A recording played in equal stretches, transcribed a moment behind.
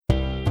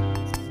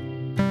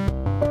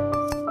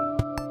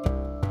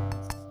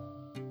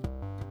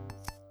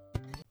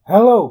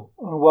Hello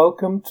and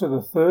welcome to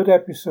the third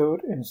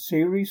episode in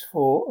Series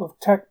 4 of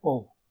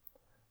TechBull.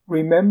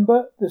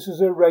 Remember, this is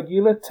a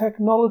regular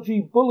technology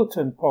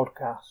bulletin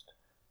podcast.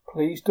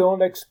 Please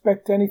don't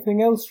expect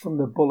anything else from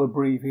the Bull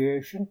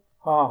abbreviation.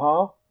 Ha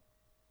ha.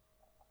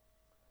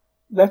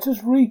 Let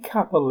us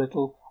recap a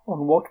little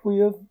on what we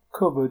have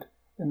covered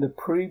in the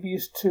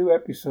previous two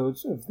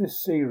episodes of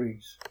this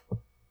series.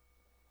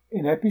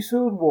 In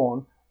episode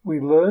 1, we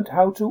learned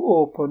how to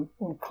open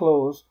and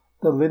close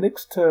the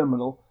Linux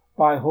terminal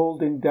by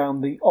holding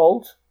down the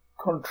Alt,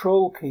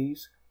 Control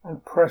keys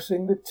and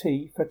pressing the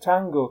T for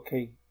Tango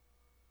key.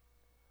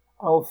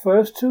 Our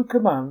first two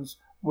commands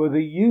were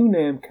the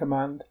uname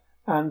command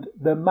and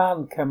the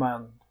man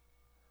command.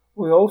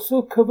 We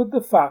also covered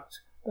the fact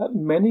that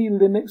many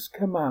Linux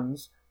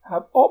commands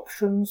have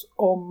options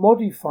or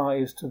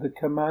modifiers to the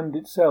command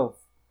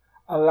itself,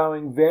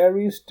 allowing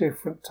various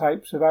different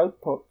types of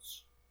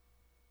outputs.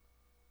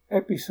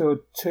 Episode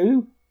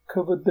 2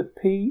 covered the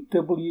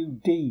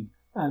pwd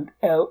and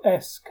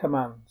ls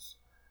commands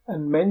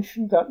and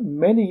mentioned that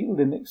many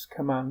Linux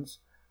commands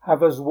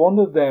have as one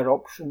of their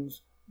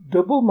options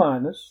double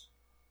minus,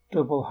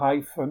 double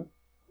hyphen,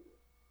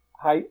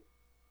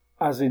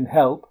 as in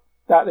help,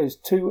 that is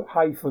two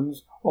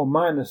hyphens or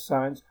minus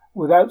signs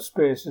without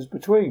spaces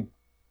between.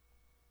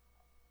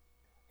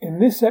 In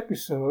this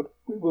episode,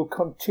 we will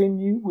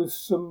continue with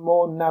some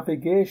more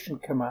navigation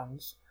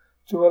commands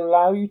to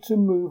allow you to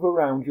move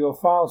around your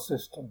file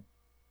system.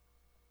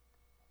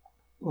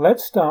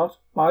 Let's start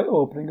by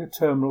opening a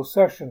terminal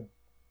session.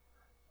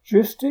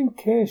 Just in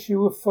case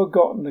you have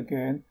forgotten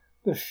again,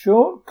 the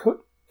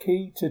shortcut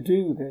key to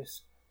do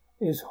this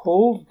is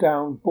hold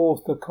down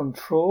both the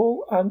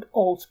Control and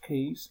Alt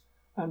keys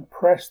and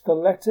press the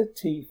letter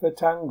T for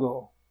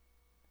Tango.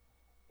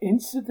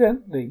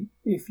 Incidentally,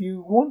 if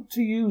you want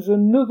to use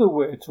another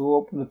way to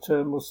open a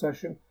terminal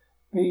session,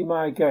 be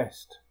my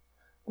guest.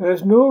 There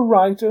is no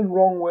right and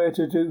wrong way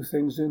to do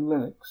things in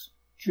Linux,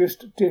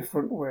 just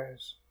different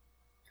ways.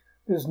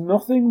 There's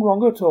nothing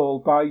wrong at all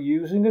by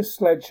using a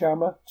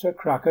sledgehammer to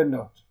crack a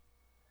nut.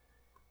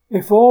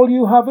 If all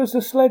you have is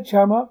a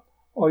sledgehammer,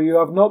 or you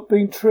have not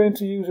been trained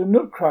to use a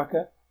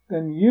nutcracker,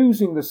 then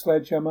using the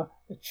sledgehammer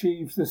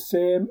achieves the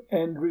same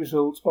end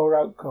result or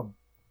outcome.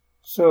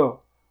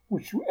 So,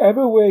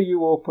 whichever way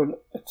you open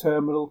a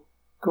terminal,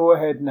 go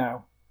ahead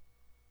now.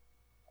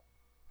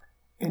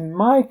 In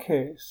my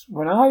case,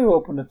 when I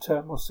open a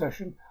terminal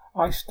session,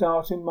 I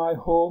start in my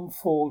home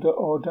folder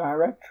or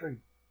directory.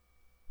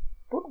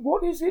 But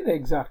what is it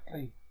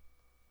exactly?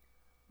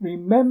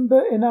 Remember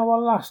in our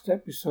last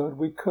episode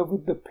we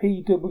covered the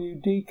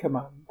pwd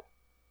command.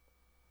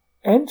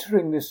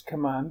 Entering this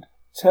command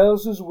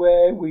tells us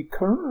where we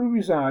currently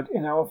reside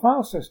in our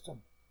file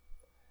system.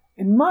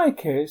 In my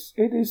case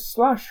it is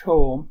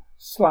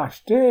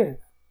 /home/Dave.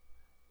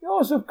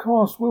 Yours of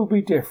course will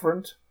be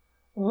different,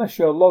 unless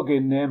your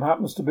login name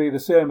happens to be the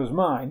same as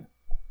mine.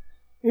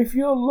 If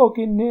your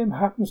login name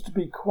happens to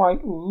be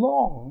quite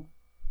long,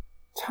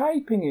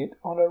 typing it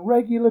on a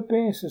regular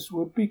basis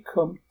would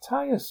become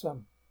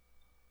tiresome.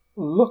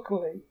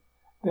 Luckily,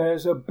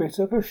 there's a bit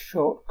of a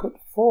shortcut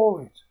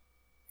for it.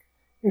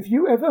 If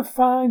you ever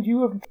find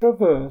you have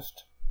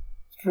traversed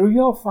through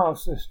your file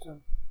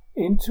system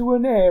into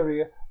an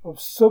area of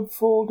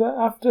subfolder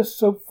after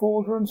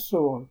subfolder and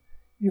so on,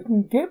 you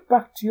can get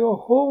back to your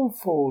home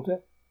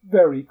folder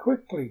very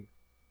quickly.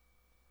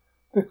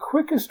 The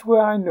quickest way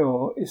I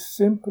know is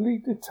simply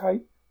to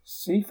type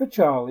C for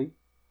Charlie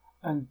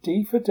and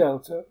D for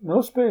Delta,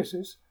 no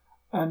spaces,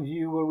 and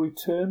you will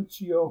return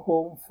to your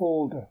home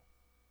folder.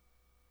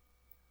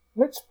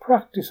 Let's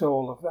practice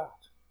all of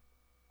that.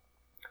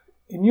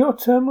 In your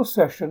terminal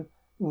session,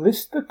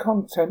 list the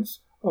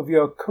contents of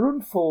your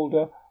current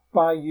folder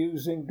by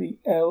using the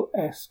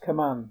ls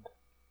command.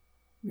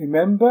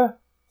 Remember,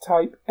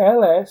 type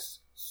ls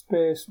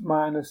space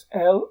minus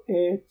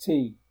lat,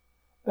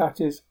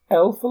 that is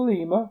L for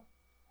Lima,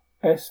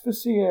 S for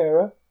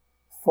Sierra,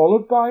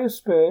 followed by a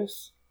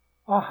space,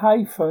 a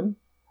hyphen,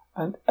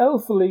 and L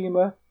for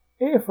Lima,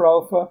 A for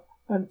Alpha,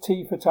 and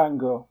T for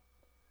Tango.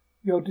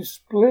 Your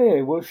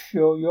display will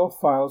show your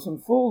files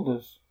and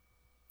folders.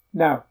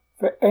 Now,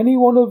 for any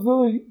one of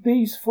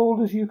these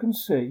folders you can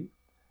see,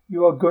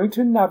 you are going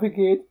to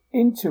navigate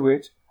into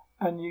it,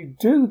 and you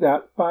do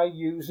that by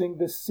using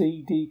the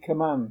cd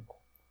command.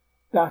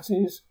 That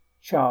is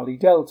Charlie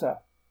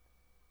Delta.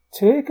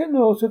 Take a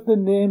note of the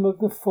name of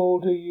the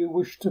folder you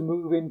wish to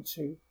move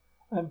into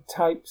and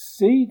type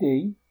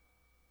cd,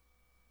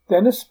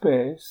 then a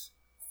space,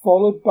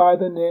 followed by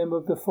the name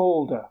of the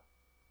folder.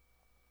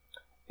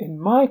 In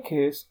my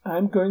case,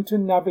 I'm going to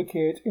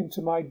navigate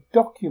into my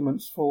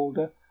Documents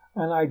folder,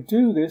 and I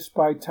do this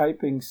by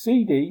typing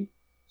cd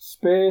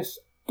space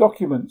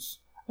Documents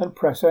and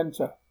press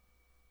enter.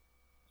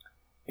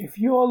 If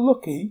you are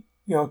lucky,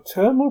 your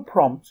terminal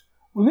prompt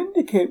will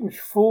indicate which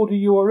folder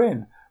you are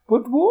in,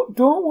 but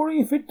don't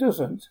worry if it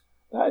doesn't.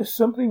 That is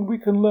something we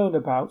can learn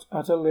about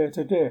at a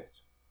later date.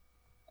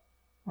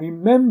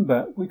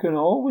 Remember, we can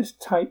always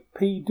type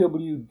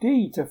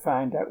pwd to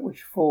find out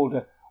which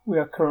folder we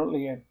are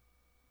currently in.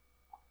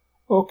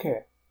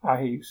 OK, I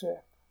hear you say,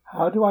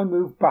 how do I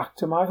move back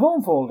to my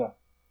home folder?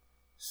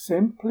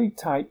 Simply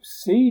type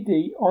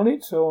CD on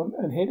its own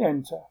and hit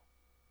enter.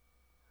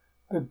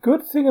 The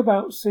good thing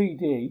about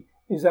CD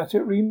is that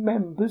it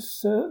remembers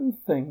certain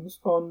things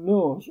or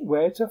knows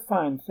where to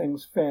find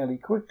things fairly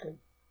quickly.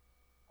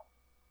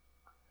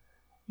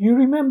 You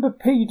remember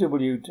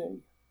PWD.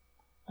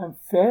 I'm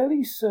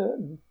fairly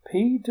certain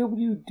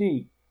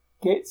PWD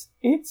gets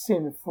its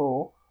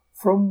info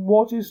from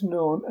what is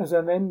known as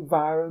an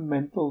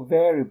environmental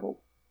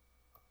variable.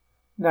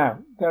 Now,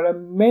 there are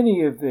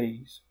many of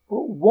these,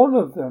 but one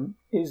of them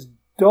is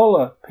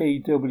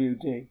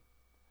 $PWD.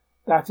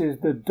 That is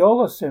the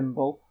dollar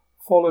symbol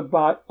followed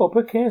by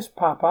uppercase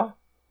Papa,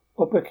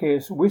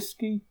 uppercase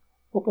Whiskey,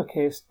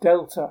 uppercase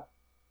Delta.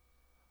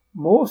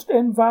 Most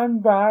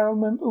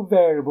environmental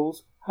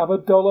variables have a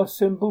dollar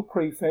symbol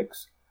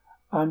prefix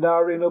and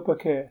are in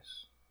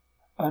uppercase.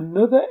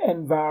 Another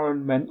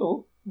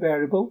environmental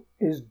variable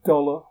is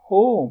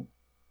 $home.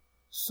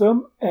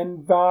 Some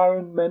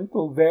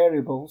environmental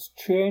variables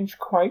change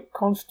quite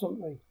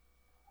constantly.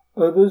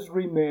 Others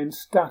remain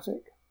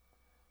static.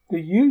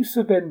 The use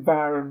of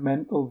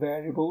environmental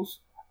variables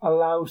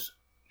allows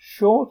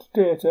short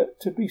data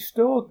to be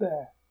stored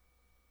there.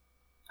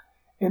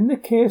 In the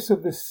case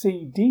of the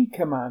CD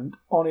command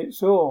on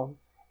its own,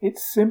 it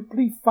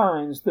simply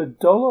finds the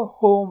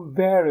 $home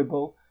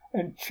variable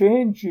and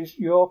changes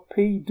your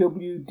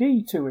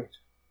PWD to it,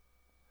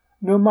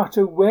 no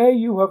matter where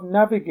you have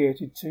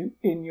navigated to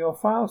in your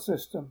file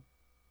system.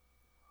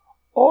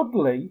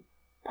 Oddly,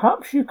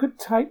 perhaps you could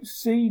type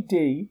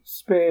CD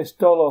space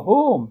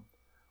 $home,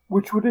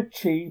 which would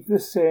achieve the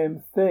same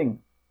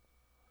thing.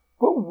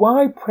 But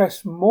why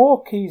press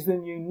more keys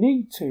than you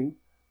need to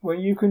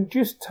when you can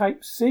just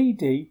type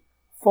CD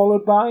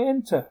followed by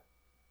enter?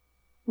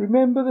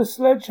 Remember the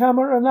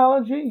sledgehammer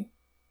analogy?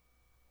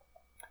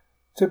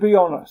 To be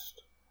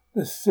honest,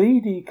 the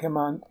CD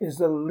command is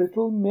a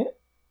little bit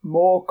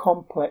more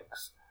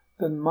complex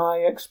than my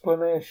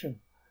explanation,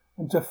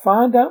 and to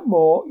find out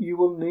more you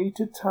will need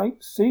to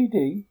type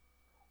CD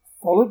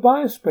followed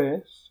by a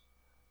space,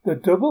 the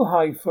double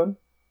hyphen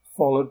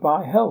followed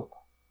by help.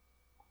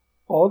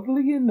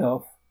 Oddly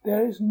enough,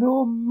 there is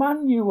no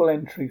manual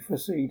entry for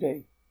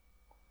CD.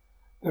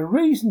 The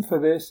reason for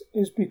this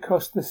is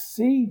because the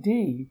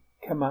CD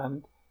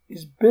command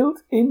is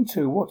built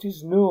into what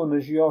is known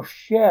as your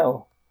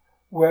shell,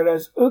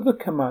 whereas other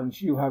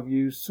commands you have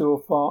used so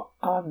far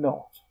are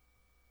not.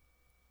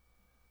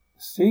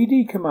 The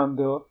CD command,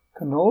 though,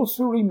 can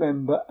also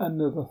remember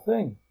another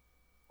thing: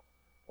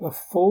 the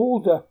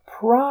folder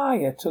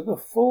prior to the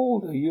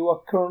folder you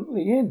are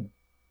currently in.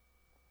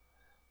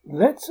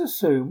 Let's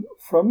assume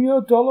from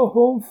your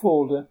 $home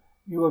folder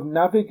you have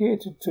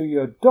navigated to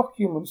your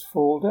Documents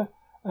folder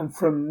and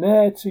from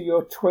there to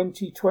your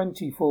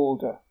 2020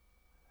 folder.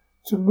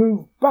 To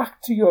move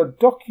back to your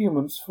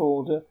Documents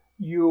folder,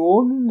 you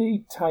only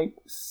need type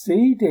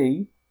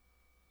CD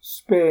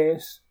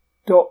space ...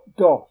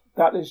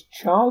 That is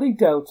Charlie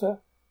Delta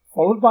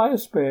followed by a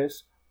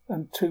space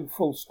and 2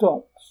 full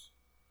stops.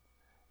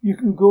 You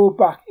can go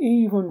back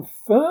even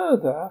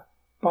further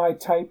by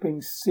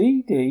typing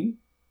CD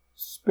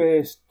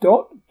space ...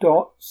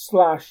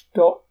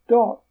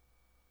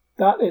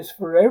 That is,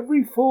 for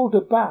every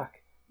folder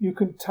back, you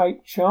can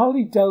type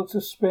Charlie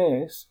Delta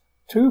space,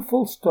 2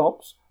 full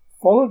stops,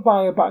 followed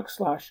by a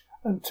backslash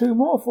and 2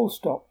 more full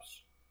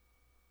stops.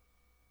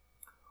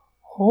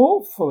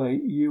 Hopefully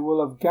you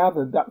will have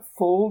gathered that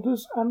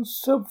folders and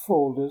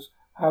subfolders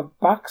have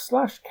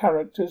backslash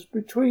characters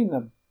between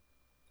them.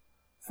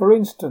 For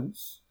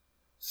instance,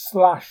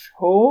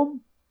 /home,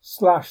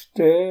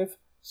 /Dave,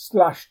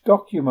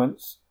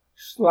 /documents,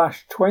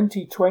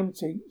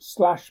 /2020,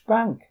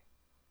 /bank.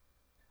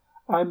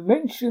 I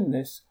mention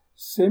this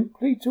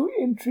simply to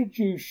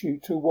introduce you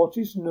to what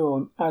is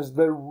known as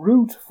the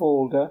root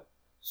folder,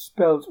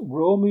 spelt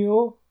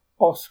Romeo,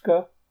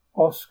 Oscar,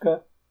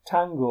 Oscar,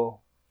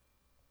 Tango.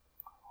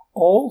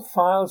 All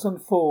files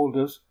and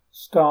folders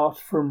start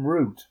from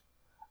root,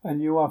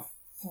 and you are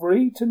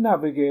free to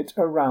navigate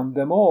around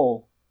them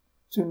all.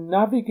 To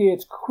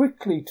navigate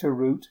quickly to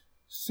root,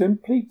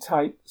 simply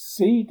type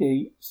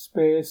CD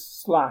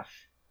space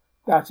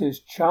 /. That is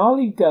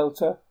Charlie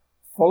Delta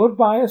followed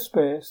by a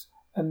space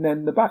and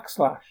then the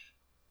backslash.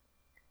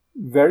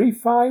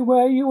 Verify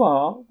where you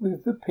are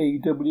with the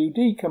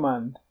PWD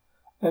command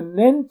and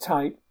then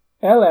type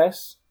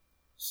ls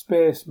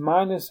space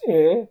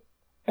 -a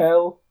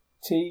l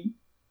t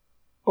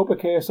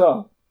uppercase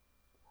R,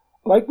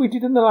 like we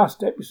did in the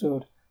last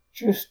episode,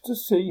 just to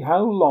see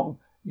how long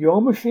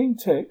your machine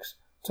takes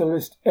to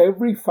list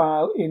every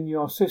file in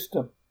your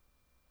system.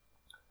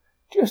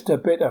 Just a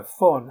bit of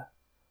fun.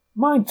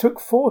 Mine took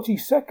 40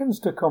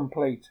 seconds to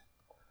complete.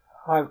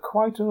 I've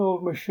quite an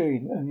old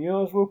machine and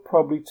yours will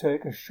probably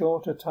take a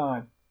shorter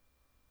time.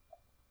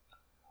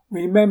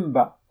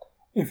 Remember,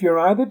 if you're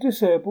either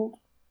disabled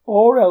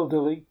or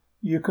elderly,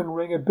 you can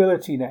ring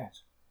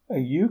AbilityNet, a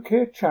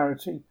UK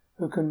charity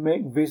who can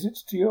make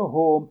visits to your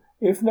home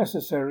if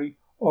necessary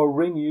or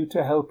ring you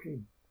to help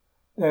you.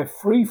 Their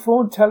free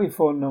phone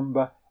telephone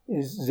number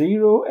is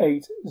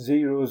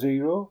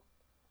 0800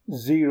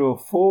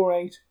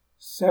 048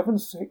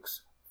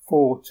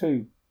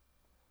 7642.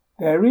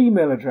 Their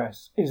email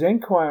address is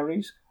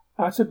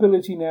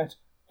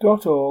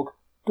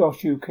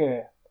enquiries@abilitynet.org.uk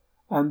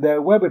and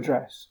their web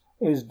address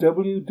is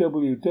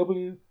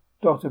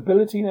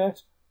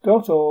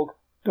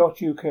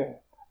www.abilitynet.org.uk,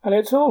 and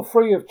it's all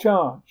free of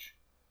charge.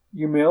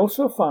 You may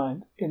also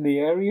find in the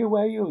area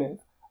where you live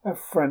a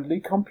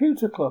friendly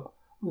computer club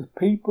with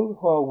people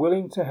who are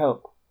willing to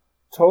help.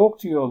 Talk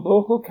to your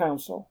local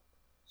council.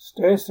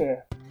 Stay safe.